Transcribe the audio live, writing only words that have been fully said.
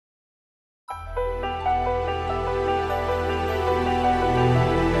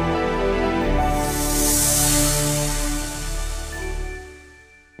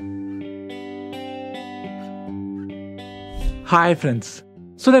Hi friends.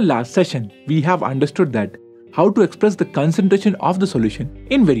 So in the last session, we have understood that how to express the concentration of the solution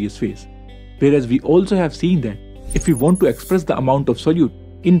in various ways. Whereas we also have seen that if we want to express the amount of solute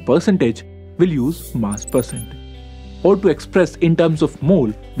in percentage, we'll use mass percent. Or to express in terms of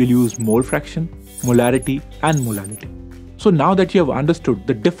mole, we'll use mole fraction, molarity and molality. So now that you have understood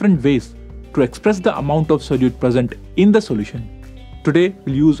the different ways to express the amount of solute present in the solution, today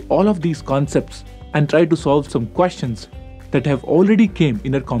we'll use all of these concepts and try to solve some questions that have already came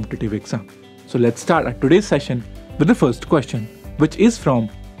in a competitive exam. So let's start at today's session with the first question, which is from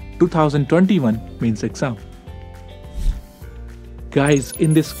 2021 mains exam. Guys,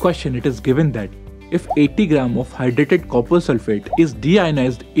 in this question it is given that if 80 gram of hydrated copper sulfate is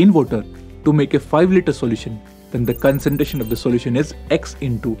deionized in water to make a 5 liter solution, then the concentration of the solution is x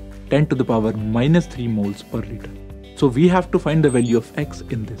into 10 to the power minus 3 moles per liter. So we have to find the value of x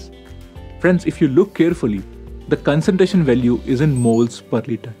in this. Friends, if you look carefully, the concentration value is in moles per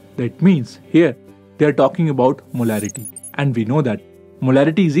liter. That means here they are talking about molarity, and we know that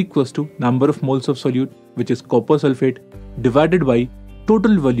molarity is equals to number of moles of solute, which is copper sulfate, divided by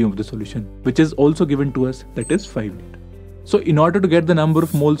total volume of the solution, which is also given to us, that is 5 liter. So in order to get the number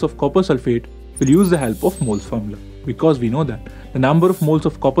of moles of copper sulfate, we'll use the help of moles formula, because we know that the number of moles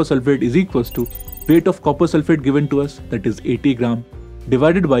of copper sulfate is equals to weight of copper sulfate given to us, that is 80 gram,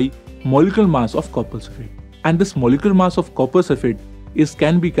 divided by molecular mass of copper sulfate. And this molecular mass of copper sulfate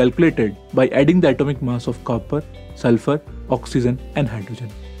can be calculated by adding the atomic mass of copper, sulfur, oxygen and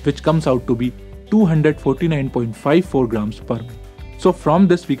hydrogen, which comes out to be 249.54 grams per mole. So from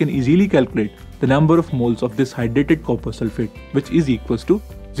this we can easily calculate the number of moles of this hydrated copper sulfate, which is equals to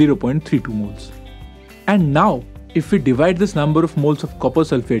 0.32 moles. And now if we divide this number of moles of copper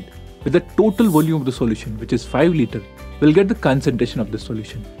sulfate with the total volume of the solution, which is 5 liter, we'll get the concentration of the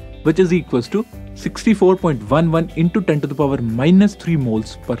solution, which is equals to 64.11 into 10 to the power minus 3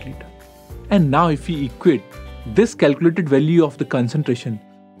 moles per liter. And now if we equate this calculated value of the concentration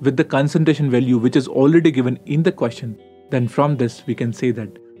with the concentration value which is already given in the question, then from this we can say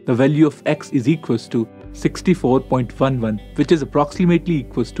that the value of x is equals to 64.11, which is approximately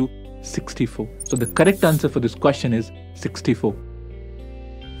equals to 64. So the correct answer for this question is 64.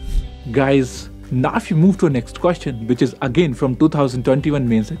 Guys, now if you move to the next question, which is again from 2021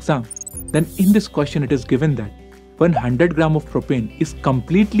 mains exam, then in this question it is given that 100 gram of propane is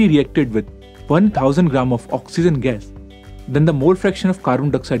completely reacted with 1000 gram of oxygen gas, then the mole fraction of carbon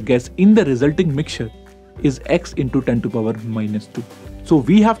dioxide gas in the resulting mixture is x into 10 to the power minus 2. So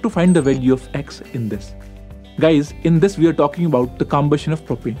we have to find the value of x in this. Guys, in this we are talking about the combustion of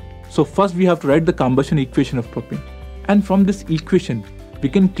propane. So first we have to write the combustion equation of propane. And from this equation, we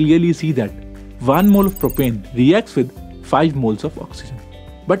can clearly see that 1 mole of propane reacts with 5 moles of oxygen.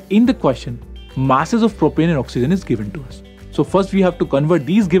 But in the question, masses of propane and oxygen is given to us. So first we have to convert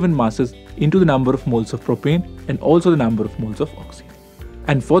these given masses into the number of moles of propane and also the number of moles of oxygen.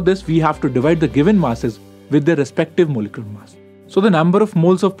 And for this we have to divide the given masses with their respective molecular mass. So the number of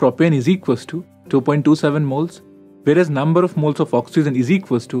moles of propane is equals to 2.27 moles, whereas number of moles of oxygen is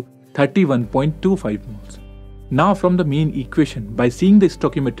equals to 31.25 moles. Now from the main equation, by seeing the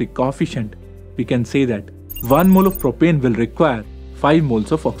stoichiometric coefficient, we can say that 1 mole of propane will require 5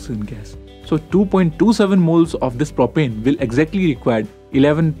 moles of oxygen gas. So 2.27 moles of this propane will exactly require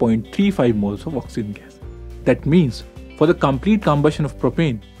 11.35 moles of oxygen gas. That means for the complete combustion of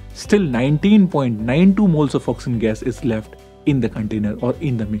propane, still 19.92 moles of oxygen gas is left in the container or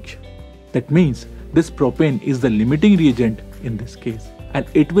in the mixture. That means this propane is the limiting reagent in this case, and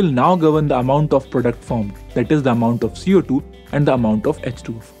it will now govern the amount of product formed, that is the amount of CO2 and the amount of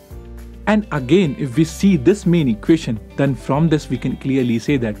H2O. And again, if we see this main equation, then from this we can clearly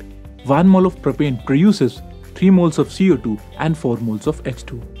say that 1 mole of propane produces 3 moles of CO2 and 4 moles of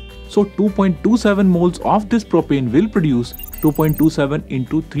H2O. So 2.27 moles of this propane will produce 2.27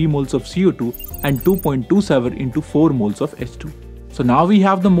 into 3 moles of CO2 and 2.27 into 4 moles of H2O. So now we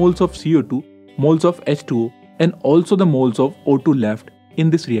have the moles of CO2, moles of H2O and also the moles of O2 left in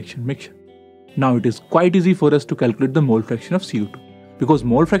this reaction mixture. Now it is quite easy for us to calculate the mole fraction of CO2, because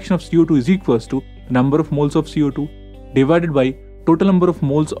mole fraction of CO2 is equals to number of moles of CO2 divided by total number of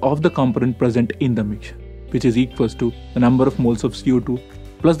moles of the component present in the mixture, which is equals to the number of moles of CO2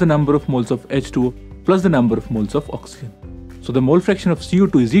 plus the number of moles of H2O plus the number of moles of oxygen. So the mole fraction of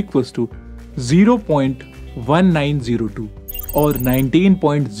CO2 is equals to 0.1902 or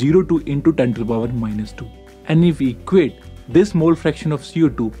 19.02 into 10 to the power minus 2. And if we equate this mole fraction of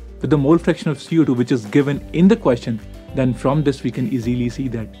CO2 with the mole fraction of CO2 which is given in the question, then from this we can easily see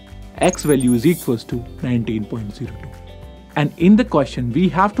that X value is equals to 19.02. And in the question we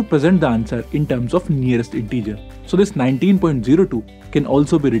have to present the answer in terms of nearest integer. So this 19.02 can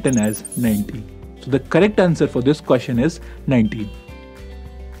also be written as 19. So the correct answer for this question is 19.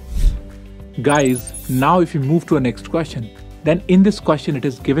 Guys, now if we move to a next question, then in this question it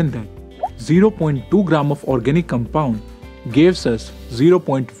is given that 0.2 gram of organic compound gives us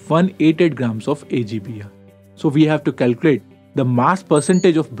 0.188 grams of AgBr. So we have to calculate the mass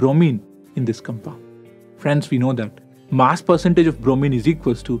percentage of bromine in this compound. Friends, we know that mass percentage of bromine is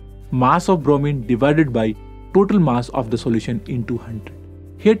equals to mass of bromine divided by total mass of the solution into 100.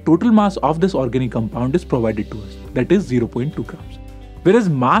 Here total mass of this organic compound is provided to us, that is 0.2 grams. Whereas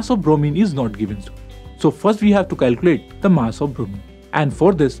mass of bromine is not given to. So first we have to calculate the mass of bromine. And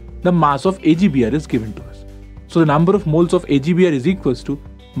for this, the mass of AgBr is given to us. So the number of moles of AgBr is equals to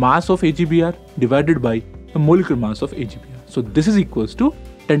mass of AgBr divided by the molecular mass of AgBr. So this is equals to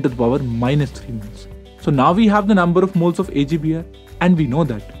 10 to the power minus 3 moles. So now we have the number of moles of AgBr, and we know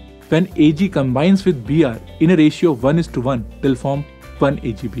that when Ag combines with Br in a ratio of 1:1, they'll form 1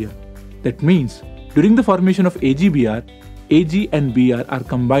 AgBr. That means during the formation of AgBr, Ag and Br are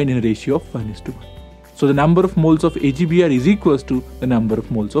combined in a ratio of 1:1. So the number of moles of AgBr is equals to the number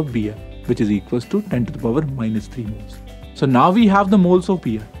of moles of Br, which is equals to 10 to the power minus 3 moles. So now we have the moles of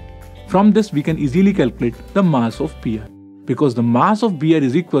Br. From this we can easily calculate the mass of Br, because the mass of Br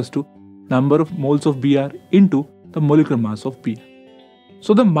is equals to number of moles of Br into the molecular mass of Br.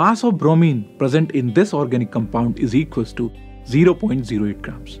 So the mass of bromine present in this organic compound is equals to 0.08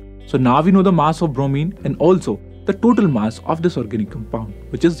 grams. So now we know the mass of bromine and also the total mass of this organic compound,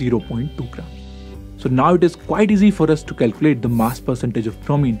 which is 0.2 grams. So now it is quite easy for us to calculate the mass percentage of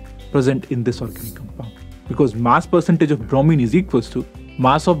bromine present in this organic compound, because mass percentage of bromine is equals to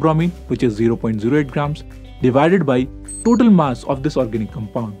mass of bromine, which is 0.08 grams, divided by total mass of this organic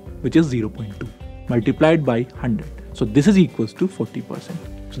compound, which is 0.2, multiplied by 100. So this is equals to 40%.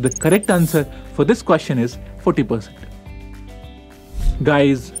 So the correct answer for this question is 40%.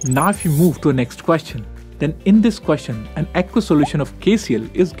 Guys, now if you move to the next question, then in this question an aqueous solution of KCl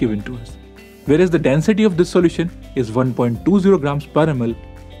is given to us, whereas the density of this solution is 1.20 grams per ml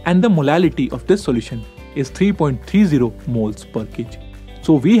and the molality of this solution is 3.30 moles per kg.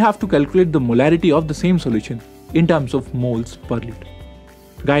 So we have to calculate the molarity of the same solution in terms of moles per liter.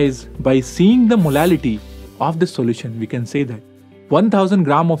 Guys, by seeing the molality of this solution, we can say that 1000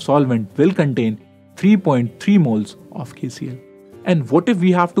 gram of solvent will contain 3.3 moles of KCl. And what if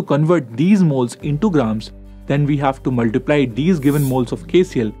we have to convert these moles into grams? Then we have to multiply these given moles of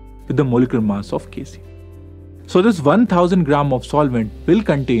KCl with the molecular mass of KCl. So this 1000 gram of solvent will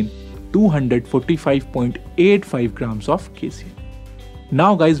contain 245.85 grams of KCl.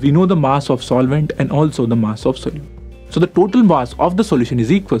 Now guys, we know the mass of solvent and also the mass of solute. So the total mass of the solution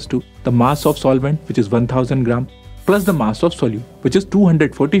is equals to the mass of solvent, which is 1000 gram, plus the mass of solute, which is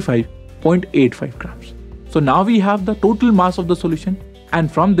 245.85 grams. So now we have the total mass of the solution,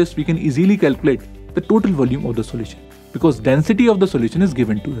 and from this we can easily calculate the total volume of the solution, because density of the solution is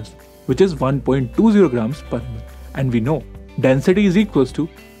given to us, which is 1.20 grams per ml. And we know density is equals to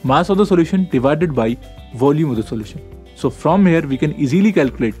mass of the solution divided by volume of the solution. So from here we can easily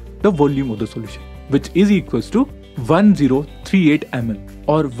calculate the volume of the solution, which is equals to 1038 ml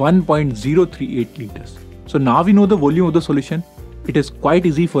or 1.038 liters. So now we know the volume of the solution. It is quite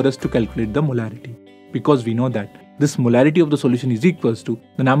easy for us to calculate the molarity, because we know that this molarity of the solution is equals to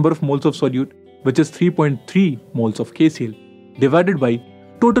the number of moles of solute, which is 3.3 moles of KCl, divided by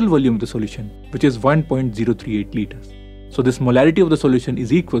total volume of the solution, which is 1.038 liters. So this molarity of the solution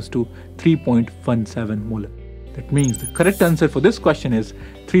is equals to 3.17 molar. That means the correct answer for this question is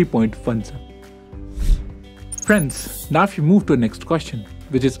 3.17. Friends, now if you move to the next question,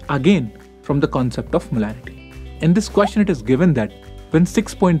 which is again from the concept of molarity. In this question it is given that when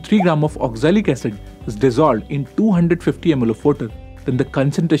 6.3 gram of oxalic acid is dissolved in 250 ml of water, then the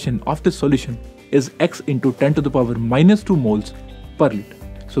concentration of this solution is x into 10 to the power minus 2 moles per liter.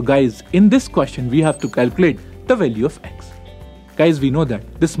 So guys, in this question we have to calculate the value of x. Guys, we know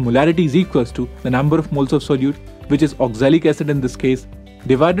that this molarity is equals to the number of moles of solute, which is oxalic acid in this case,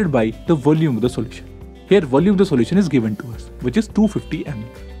 divided by the volume of the solution. Here volume of the solution is given to us, which is 250 ml.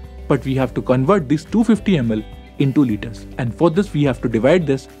 But we have to convert this 250 ml into liters, and for this we have to divide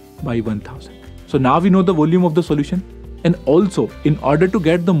this by 1000. So now we know the volume of the solution, and also in order to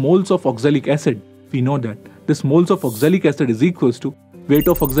get the moles of oxalic acid, we know that this moles of oxalic acid is equals to weight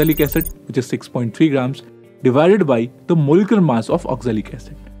of oxalic acid, which is 6.3 grams, divided by the molecular mass of oxalic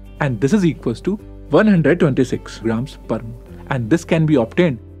acid, and this is equals to 126 grams per mole, and this can be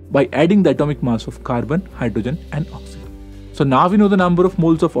obtained by adding the atomic mass of carbon, hydrogen and oxygen. So now we know the number of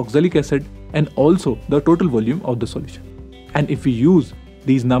moles of oxalic acid and also the total volume of the solution. And if we use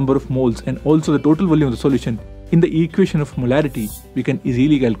these number of moles and also the total volume of the solution in the equation of molarity, we can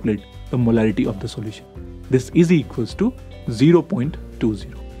easily calculate the molarity of the solution. This is equals to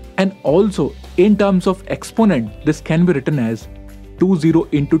 0.20. And also in terms of exponent, this can be written as 20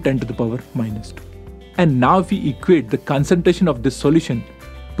 into 10 to the power minus 2. And now if we equate the concentration of this solution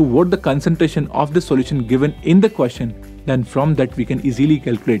to what the concentration of the solution given in the question, then from that we can easily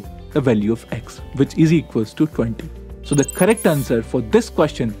calculate the value of X, which is equals to 20. So the correct answer for this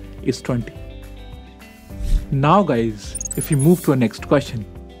question is 20. Now guys, if we move to our next question,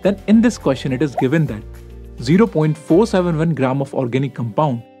 then in this question it is given that 0.471 gram of organic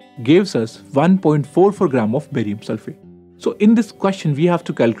compound gives us 1.44 gram of barium sulfate. So in this question we have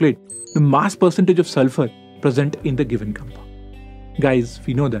to calculate the mass percentage of sulfur present in the given compound. Guys,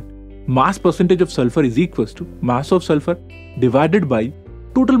 we know that mass percentage of sulfur is equals to mass of sulfur divided by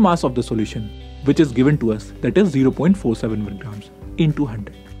total mass of the solution, which is given to us, that is 0.471 grams into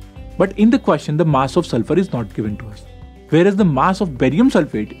 100. But in the question the mass of sulfur is not given to us, whereas the mass of barium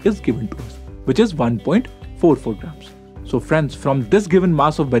sulfate is given to us, which is 1.44 grams. So friends, from this given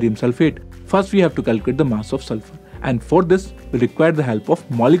mass of barium sulfate, first we have to calculate the mass of sulfur, and for this we require the help of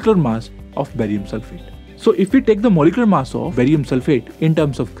molecular mass of barium sulfate. So if we take the molecular mass of barium sulfate in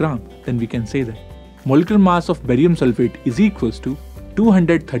terms of gram, then we can say that molecular mass of barium sulfate is equals to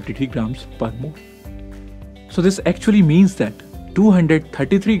 233 grams per mole. So this actually means that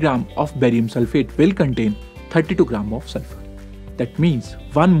 233 gram of barium sulfate will contain 32 gram of sulfur. That means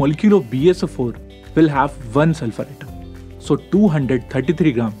 1 molecule of BaSO4 will have 1 sulfur atom. So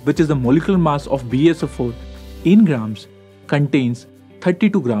 233 gram, which is the molecular mass of BaSO4 in grams, contains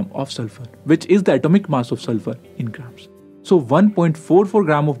 32 gram of sulfur, which is the atomic mass of sulfur in grams. So 1.44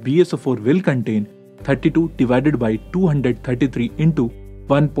 gram of BaSO4 will contain 32 divided by 233 into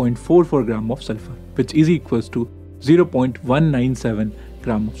 1.44 gram of sulfur, which is equals to 0.197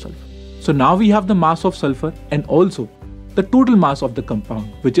 gram of sulfur. So now we have the mass of sulfur and also the total mass of the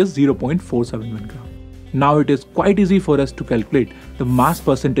compound, which is 0.471 gram. Now it is quite easy for us to calculate the mass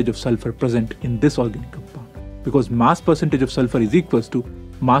percentage of sulfur present in this organic compound, because mass percentage of sulfur is equals to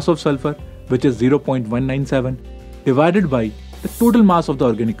mass of sulfur, which is 0.197, divided by the total mass of the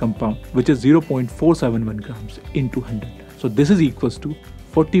organic compound, which is 0.471 grams into 100. So this is equals to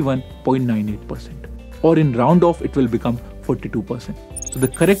 41.98%, or in round off it will become 42%. So the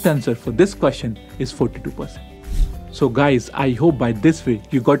correct answer for this question is 42%. So guys, I hope by this way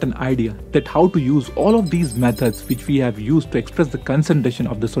you got an idea that how to use all of these methods which we have used to express the concentration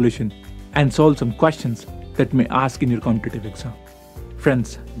of the solution and solve some questions that may ask in your competitive exam.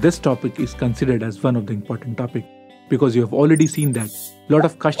 Friends, this topic is considered as one of the important topics because you have already seen that a lot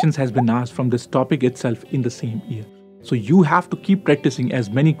of questions has been asked from this topic itself in the same year. So you have to keep practicing as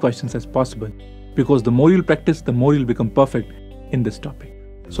many questions as possible, because the more you'll practice, the more you'll become perfect in this topic.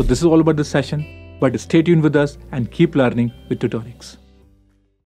 So this is all about this session, but stay tuned with us and keep learning with Tutorix.